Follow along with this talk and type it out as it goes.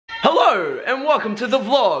Hello and welcome to the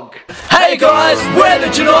vlog. Hey guys, we're the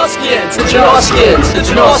JanoVlogs. The JanoVlogs. The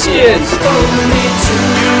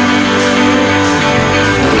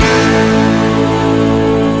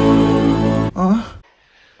JanoVlogs.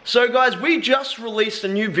 So guys, we just released a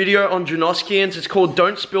new video on JanoVlogs. It's called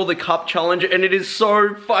Don't Spill the Cup Challenge and it is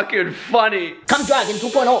so fucking funny. Come Dragon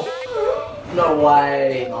 2.0. No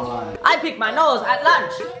way, man. I picked my nose at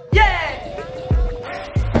lunch. Yeah!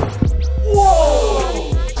 Whoa!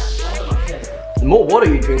 The more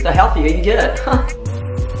water you drink, the healthier you get.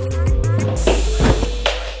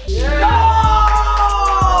 Yeah.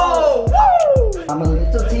 No! Woo! I'm a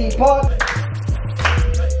little teapot.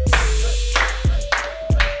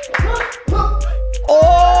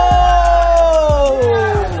 Oh!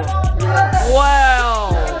 Wow!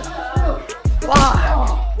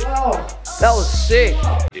 Wow! That was sick.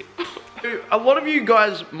 A lot of you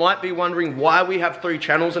guys might be wondering why we have 3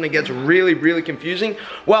 channels and it gets really confusing.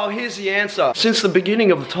 Well, here's the answer. Since the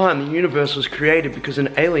beginning of the time, the universe was created because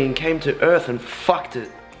an alien came to Earth and fucked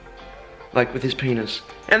it. Like with his penis.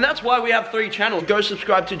 And that's why we have 3 channels. Go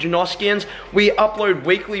subscribe to JanoVlogs. We upload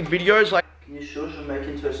weekly videos like... Can you shush and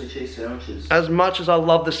making toasted cheese sandwiches? As much as I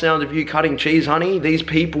love the sound of you cutting cheese, honey, these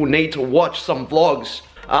people need to watch some vlogs.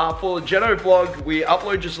 For the JanoVlog, we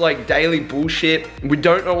upload just like daily bullshit. We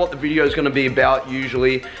don't know what the video is going to be about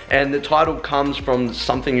usually, and the title comes from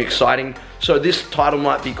something exciting. So this title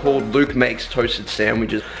might be called Luke Makes Toasted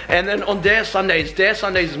Sandwiches. And then on Dare Sundays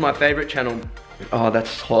is my favorite channel. Oh,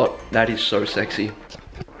 that's hot. That is so sexy.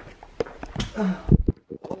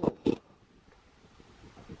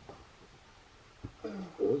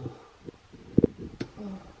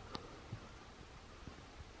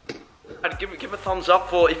 I'd give a thumbs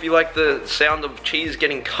up for if you like the sound of cheese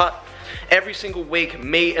getting cut. Every single week,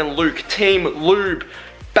 me and Luke, Team Lube,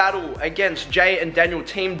 battle against Jay and Daniel,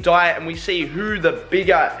 Team Diet, and we see who the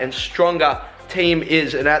bigger and stronger team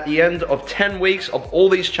is. And at the end of 10 weeks of all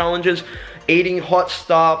these challenges, eating hot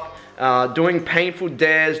stuff, doing painful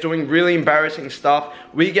dares, doing really embarrassing stuff,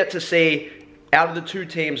 we get to see out of the 2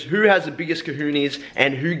 teams, who has the biggest kahunas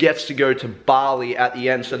and who gets to go to Bali at the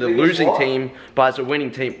end. So the losing team buys the winning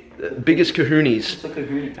team. Biggest kahunas. What's a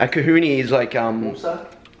kahuna? A kahuna is like ball sack?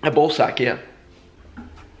 A ball sack, yeah.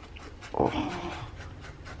 Oh.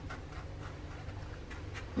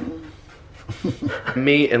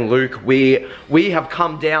 Me and Luke, we have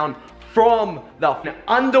come down from the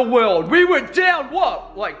underworld. We were down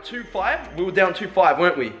what? Like 2-5? We were down 2-5,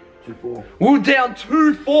 weren't we? 2-4. We were down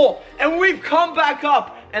 2-4 and we've come back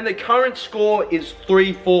up and the current score is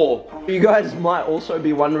 3-4. You guys might also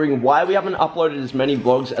be wondering why we haven't uploaded as many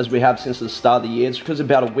vlogs as we have since the start of the year. It's because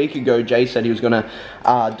about a week ago Jay said he was going to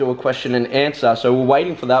do a question and answer, so we're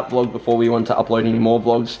waiting for that vlog before we want to upload any more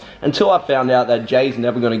vlogs, until I found out that Jay's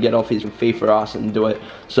never going to get off his feet for us and do it.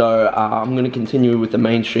 So I'm going to continue with the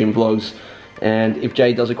mainstream vlogs. And if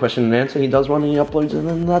Jay does a question and answer, he does one and he uploads it, and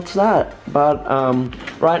then that's that. But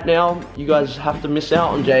right now, you guys have to miss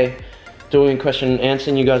out on Jay doing a question and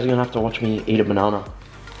answer, and you guys are gonna have to watch me eat a banana.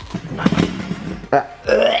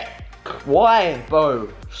 Why, Bo?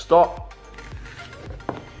 Stop.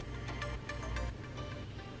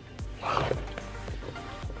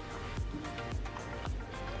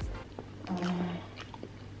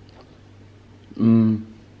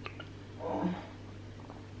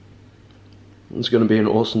 It's gonna be an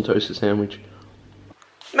awesome toasted sandwich.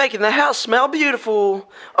 Making the house smell beautiful.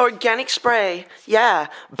 Organic spray. Yeah,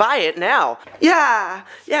 buy it now. Yeah,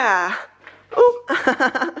 yeah. Ooh.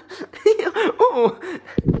 Ooh.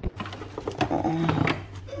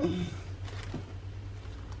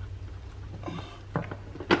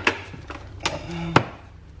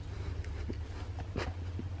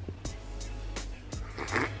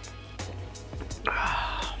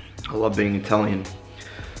 I love being Italian.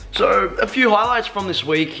 So, a few highlights from this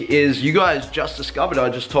week is you guys just discovered, I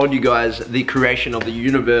just told you guys, the creation of the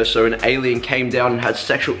universe. So an alien came down and had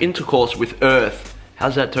sexual intercourse with Earth.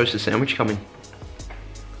 How's that toasted sandwich coming?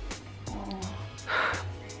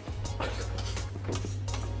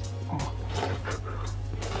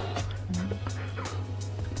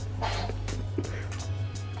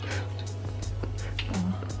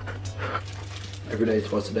 Every day,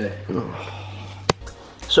 twice a day.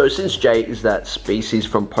 So since Jay is that species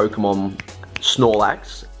from Pokemon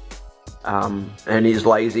Snorlax, and he's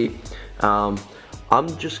lazy, I'm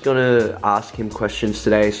just gonna ask him questions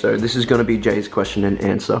today. So this is gonna be Jay's question and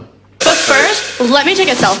answer. But first, let me take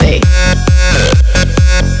a selfie.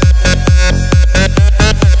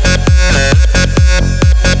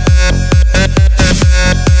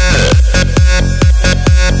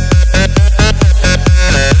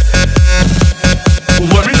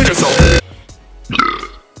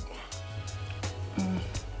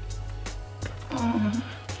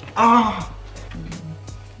 Ah!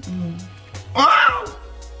 Ah!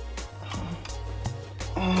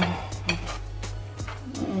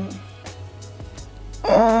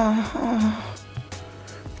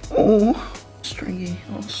 Oh, stringy,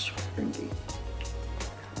 oh, stringy.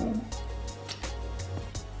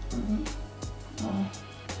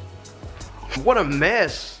 What a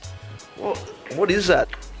mess. What is that?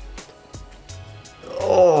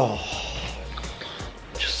 Oh,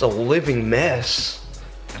 just a living mess.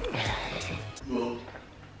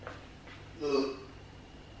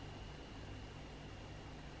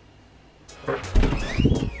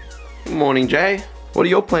 Good morning, Jay. What are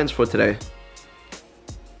your plans for today?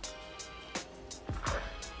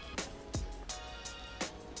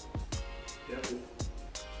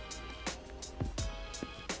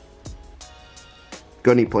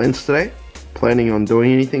 Got any plans today? Planning on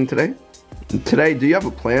doing anything today? Today, do you have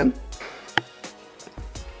a plan?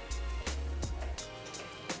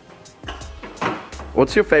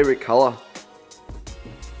 What's your favorite color?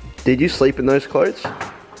 Did you sleep in those clothes?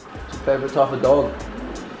 What's your favorite type of dog?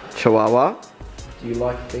 Chihuahua? Do you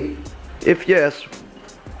like feet? If yes,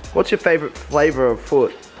 what's your favorite flavor of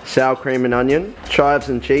foot? Sour cream and onion, chives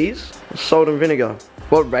and cheese, or salt and vinegar?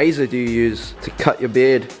 What razor do you use to cut your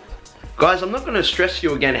beard? Guys, I'm not going to stress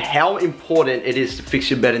you again how important it is to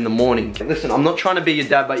fix your bed in the morning. Listen, I'm not trying to be your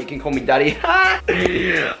dad, but you can call me daddy.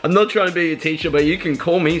 I'm not trying to be your teacher, but you can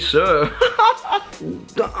call me sir.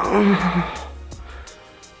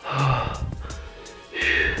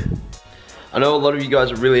 I know a lot of you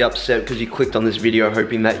guys are really upset because you clicked on this video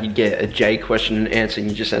hoping that you'd get a J question and answer, and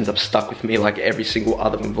you just end up stuck with me like every single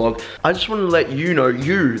other vlog. I just want to let you know,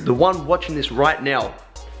 you, the one watching this right now,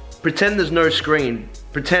 pretend there's no screen.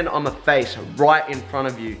 Pretend I'm a face right in front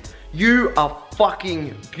of you. You are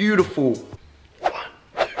fucking beautiful. 1,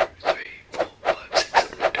 2, 3, 4, 5, 6,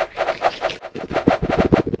 7, 8.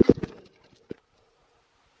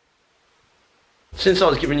 Since I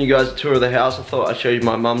was giving you guys a tour of the house, I thought I'd show you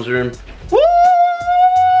my mum's room. Woo!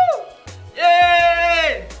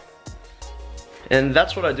 Yay! And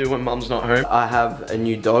that's what I do when mum's not home. I have a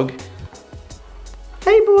new dog.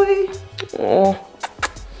 Hey boy. Oh.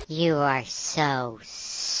 You are so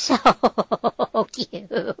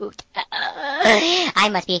cute. I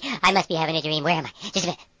must be having a dream. Where am I? Just a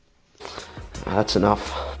minute. That's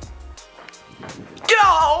enough.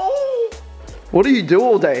 Go! What do you do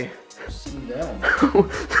all day? Sitting down. What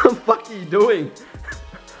the fuck are you doing?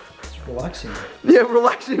 It's relaxing. Yeah,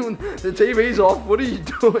 relaxing when the TV's off. What are you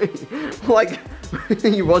doing? Like, are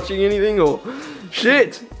you watching anything or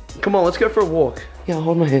shit? Come on, let's go for a walk. Yeah,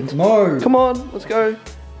 hold my hand. No. Come on, let's go.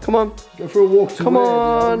 Come on. Go for a walk to Come where?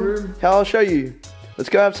 on. The other room? How I'll show you. Let's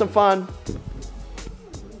go have some fun.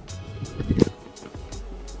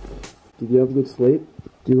 Did you have good sleep?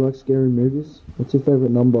 Do you like scary movies? What's your favorite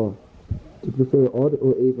number? Do you prefer odd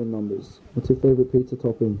or even numbers? What's your favorite pizza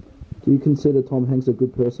topping? Do you consider Tom Hanks a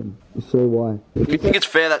good person? If so, why? Do you think it's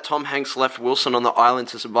fair that Tom Hanks left Wilson on the island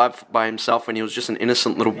to survive by himself when he was just an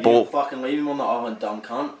innocent little ball? Fucking leave him on the island, dumb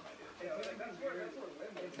cunt.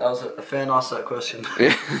 That was a fair and ask that question.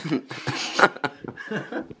 Yeah.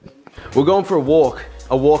 We're going for a walk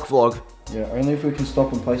vlog. Yeah, only if we can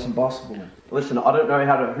stop and play some basketball. Listen, I don't know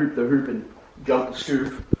how to hoop the hoop and jump the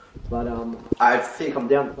scoop, but I think I'm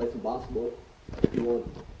down to play some basketball if you want.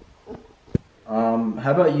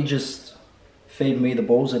 How about you just feed me the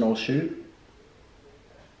balls and I'll shoot?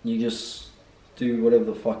 You just do whatever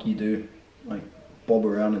the fuck you do, like bob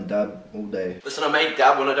around and dab all day. Listen, I may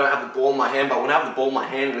dab when I don't have the ball in my hand, but when I have the ball in my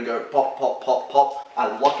hand and I go pop, pop, pop, pop, I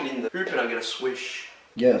lock it in the hoop and I get a swish.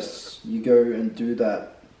 Yes, you go and do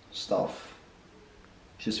that stuff.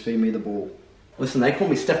 Just feed me the ball. Listen, they call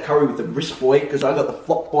me Steph Curry with the wrist boy because I got the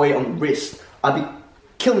flop boy on the wrist. I be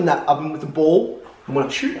killing that oven with the ball, and when I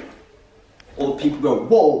shoot, all the people go,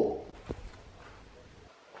 whoa.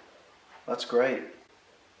 That's great.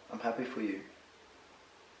 I'm happy for you.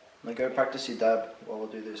 Now go practice your dab while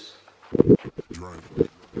I do this.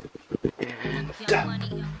 And dab.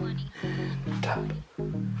 Dab.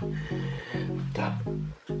 Dab.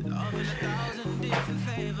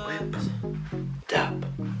 Whip. Dab.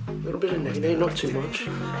 A little bit of nay-nay, not too much. A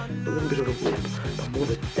little bit of a whip. But more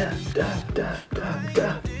the dab, dab, dab, dab,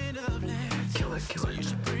 dab. Kill it, kill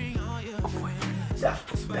it. Dab,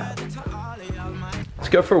 dab. Let's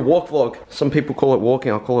go for a walk vlog. Some people call it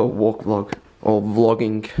walking, I'll call it a walk vlog. Or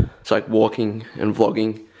vlogging. It's like walking and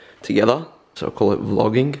vlogging together. So I'll call it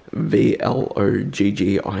vlogging. V-L-O-G-G-I-N-G.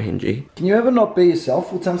 Can you ever not be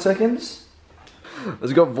yourself for 10 seconds?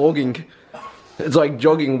 Let's go vlogging. It's like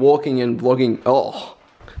jogging, walking, and vlogging. Oh,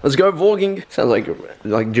 let's go vlogging. Sounds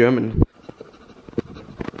like German.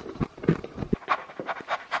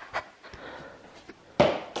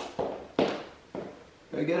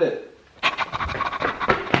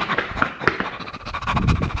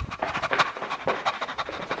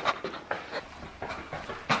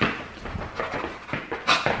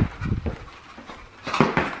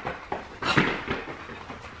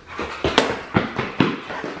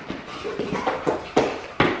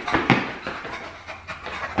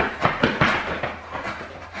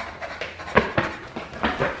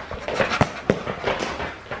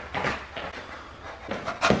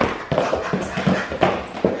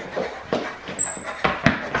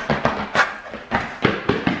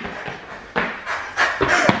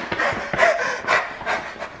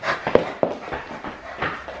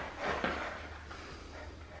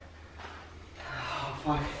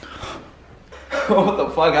 What the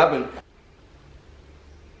fuck happened?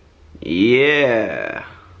 Yeah.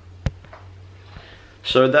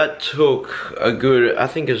 So that took a good, I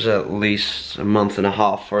think it was at least a month and a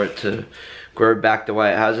half for it to grow back the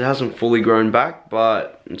way it has. It hasn't fully grown back,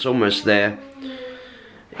 but it's almost there.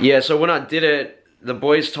 Yeah, so when I did it, the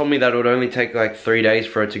boys told me that it would only take like 3 days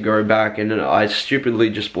for it to grow back, and I stupidly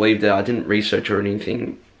just believed it. I didn't research or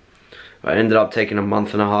anything. I ended up taking a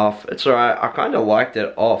month and a half. It's alright, I kind of liked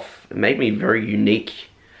it off. It made me very unique.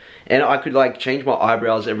 And I could like change my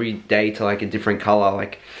eyebrows every day to like a different color,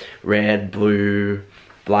 like red, blue,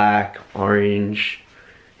 black, orange.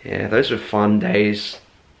 Yeah, those were fun days.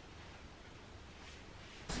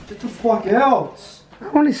 Get the fuck out! I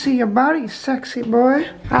want to see your body, sexy boy.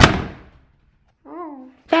 Oh,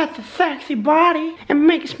 that's a sexy body. It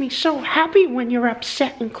makes me so happy when you're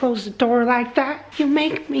upset and close the door like that. You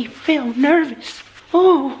make me feel nervous.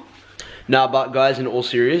 Oh. Nah, but guys, in all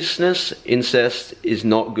seriousness, incest is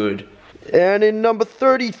not good. And in number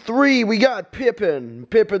 33, we got Pippin.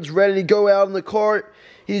 Pippin's ready to go out on the court.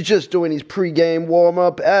 He's just doing his pre-game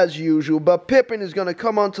warm-up as usual, but Pippin is going to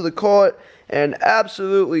come onto the court and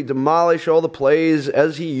absolutely demolish all the plays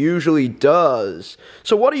as he usually does.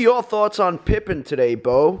 So what are your thoughts on Pippin today,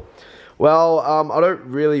 Bo? Well, I don't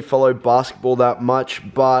really follow basketball that much,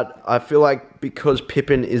 but I feel like because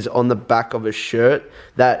Pippin is on the back of a shirt,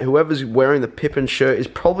 that whoever's wearing the Pippin shirt is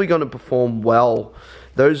probably going to perform well.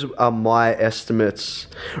 Those are my estimates.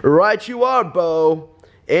 Right you are, Bo.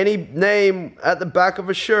 Any name at the back of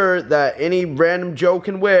a shirt that any random Joe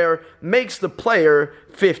can wear makes the player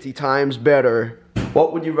 50 times better.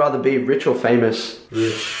 What would you rather be, rich or famous?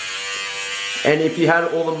 Rich. And if you had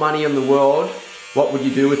all the money in the world, what would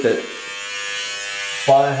you do with it?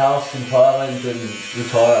 Buy a house in Thailand and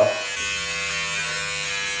retire.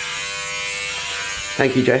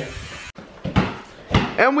 Thank you, Jay.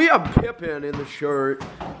 And we have Pippin in the shirt.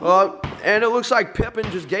 And it looks like Pippin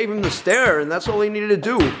just gave him the stare, and that's all he needed to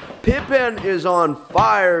do. Pippin is on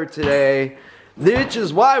fire today, which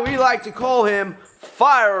is why we like to call him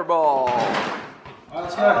Fireball.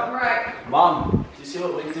 Let's go. Right. Mum, do you see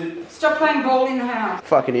what we did? Stop playing ball in the house.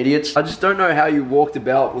 Fucking idiots. I just don't know how you walked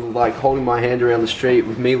about with like holding my hand around the street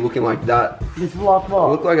with me looking like that. It's like I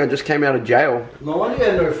look like I just came out of jail. No wonder you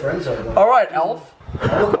had no friends over there. Alright, Elf.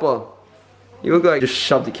 You look like you just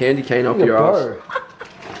shoved a candy cane up your ass.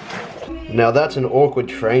 Now that's an awkward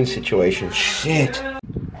train situation. Shit.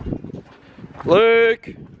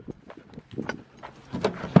 Luke!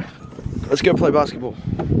 Let's go play basketball.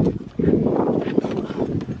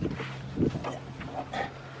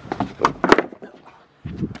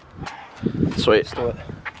 Sweet. Let's do it.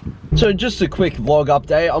 So just a quick vlog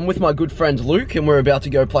update. I'm with my good friend Luke and we're about to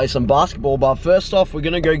go play some basketball, but first off we're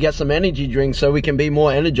gonna go get some energy drinks so we can be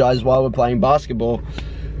more energized while we're playing basketball.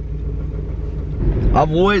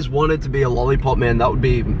 I've always wanted to be a lollipop man. That would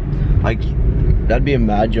be like, that'd be a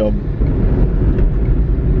mad job.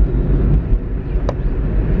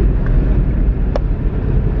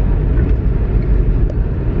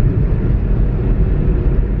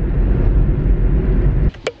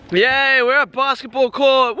 Yay, we're at basketball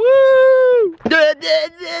court. Woo!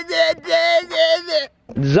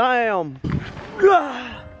 Zam!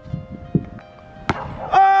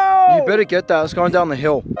 Oh! You better get that, it's going down the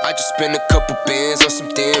hill. I just spent a couple bands on some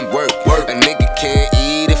damn work. A nigga can't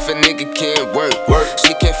eat if a nigga can't work.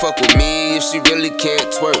 She can't fuck with me if she really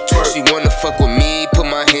can't twerk. She wanna fuck with me, put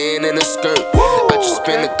my hand in her skirt. I just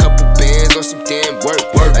spent a couple bands on some damn work.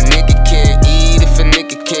 A nigga can't eat if a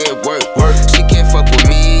nigga can't work. She can't fuck with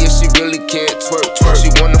me if she really can't twerk.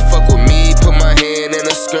 She wanna fuck with me, put my hand in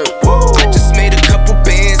her skirt. I just made a couple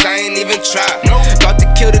bands, I ain't even try. About to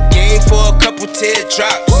kill the game for a couple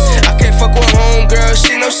teardrops. I can't fuck with homegirl,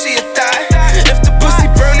 she know she a thot. If the pussy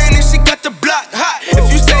burning and she got the block hot.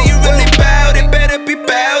 If you say you really bout it, better be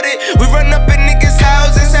bout it. We run up in niggas'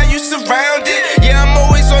 houses, how you surround it. Yeah, I'm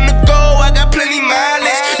always on the go, I got plenty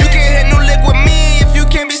mileage. You can't hit no lick with me if you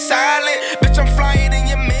can't be silent. Bitch, I'm flying in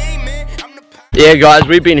your main, man. I'm the Yeah guys,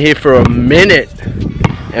 we've been here for a minute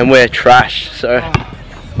and we're trash, so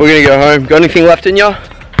we're gonna go home. Got anything left in ya?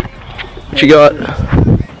 What you got?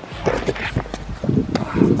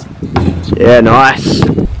 Yeah, nice.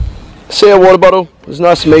 See ya, water bottle. It was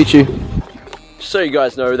nice to meet you. Just so you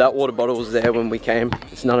guys know, that water bottle was there when we came.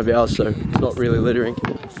 It's none of ours, so it's not really littering.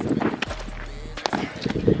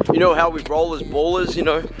 You know how we roll as ballers, you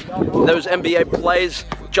know? Those NBA players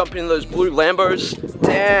jump in those blue Lambos.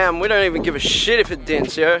 Damn, we don't even give a shit if it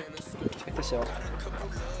dents, yo. Check this out.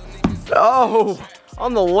 Oh,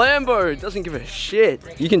 on the Lambo, doesn't give a shit.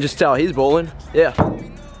 You can just tell he's balling. Yeah.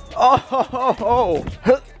 Oh,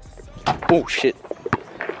 oh shit.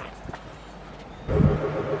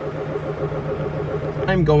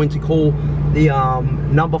 I'm going to call the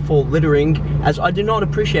number for littering, as I do not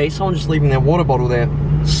appreciate someone just leaving their water bottle there.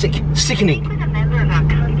 Sickening. With a member of our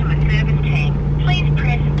customer service team, please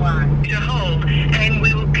press 1 to hold, and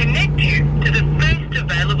we will connect you to the first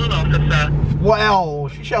available officer. Wow,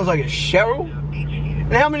 she sounds like a Cheryl.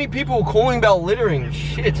 And how many people are calling about littering?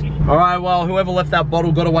 Shit. Alright, well, whoever left that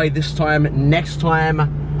bottle got away this time. Next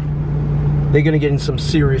time, they're gonna get in some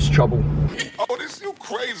serious trouble. Oh, this you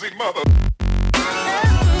crazy mother.